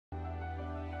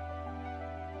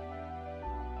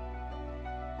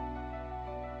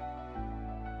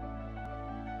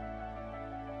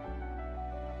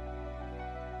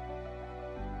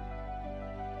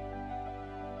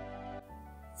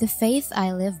The Faith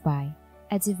I Live By,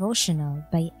 a devotional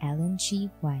by Ellen G.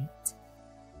 White.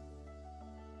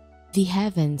 The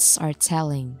heavens are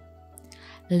telling.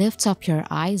 Lift up your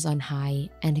eyes on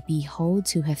high, and behold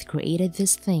who hath created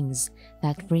these things,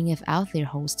 that bringeth out their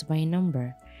host by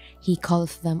number. He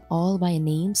calleth them all by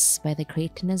names, by the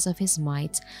greatness of his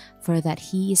might, for that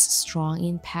he is strong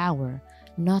in power,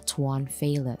 not one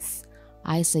faileth.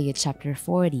 Isaiah chapter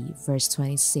 40, verse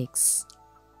 26.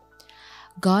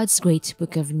 God's great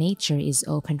book of nature is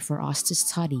open for us to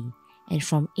study, and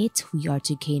from it we are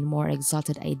to gain more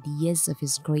exalted ideas of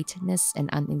his greatness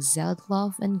and unexcelled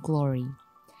love and glory.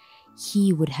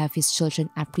 He would have his children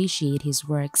appreciate his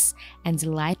works and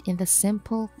delight in the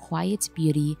simple, quiet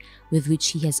beauty with which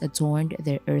he has adorned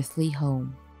their earthly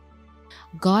home.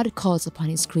 God calls upon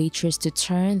his creatures to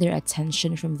turn their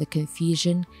attention from the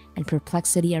confusion and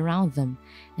perplexity around them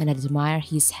and admire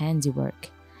his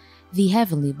handiwork. The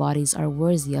heavenly bodies are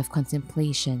worthy of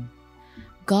contemplation.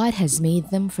 God has made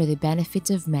them for the benefit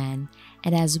of man,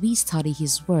 and as we study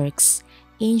his works,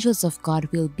 angels of God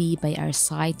will be by our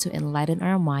side to enlighten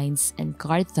our minds and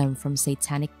guard them from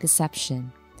satanic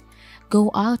deception. Go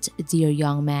out, dear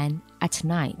young man, at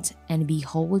night, and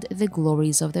behold the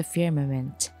glories of the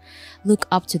firmament. Look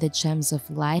up to the gems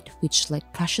of light which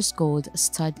like precious gold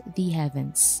stud the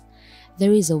heavens.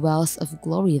 There is a wealth of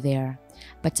glory there,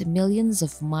 but millions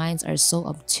of minds are so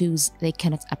obtuse they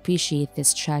cannot appreciate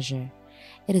this treasure.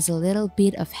 It is a little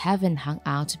bit of heaven hung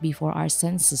out before our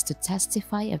senses to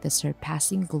testify of the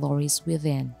surpassing glories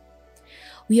within.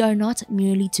 We are not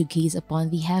merely to gaze upon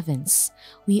the heavens,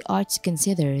 we are to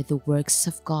consider the works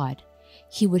of God.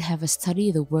 He would have us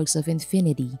study the works of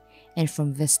infinity, and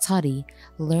from this study,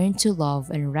 learn to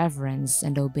love and reverence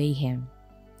and obey him.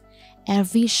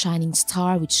 Every shining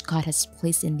star which God has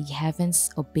placed in the heavens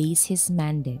obeys his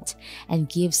mandate and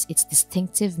gives its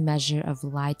distinctive measure of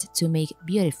light to make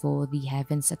beautiful the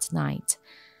heavens at night.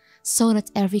 So let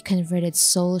every converted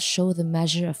soul show the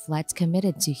measure of light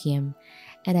committed to him,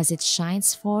 and as it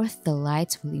shines forth, the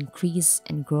light will increase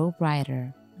and grow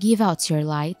brighter. Give out your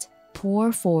light,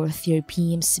 pour forth your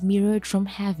beams mirrored from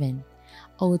heaven.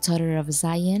 O daughter of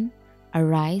Zion,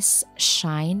 arise,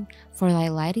 shine, for thy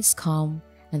light is come,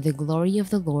 and the glory of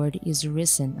the Lord is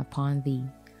risen upon thee.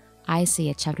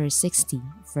 Isaiah chapter 60,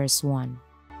 verse 1.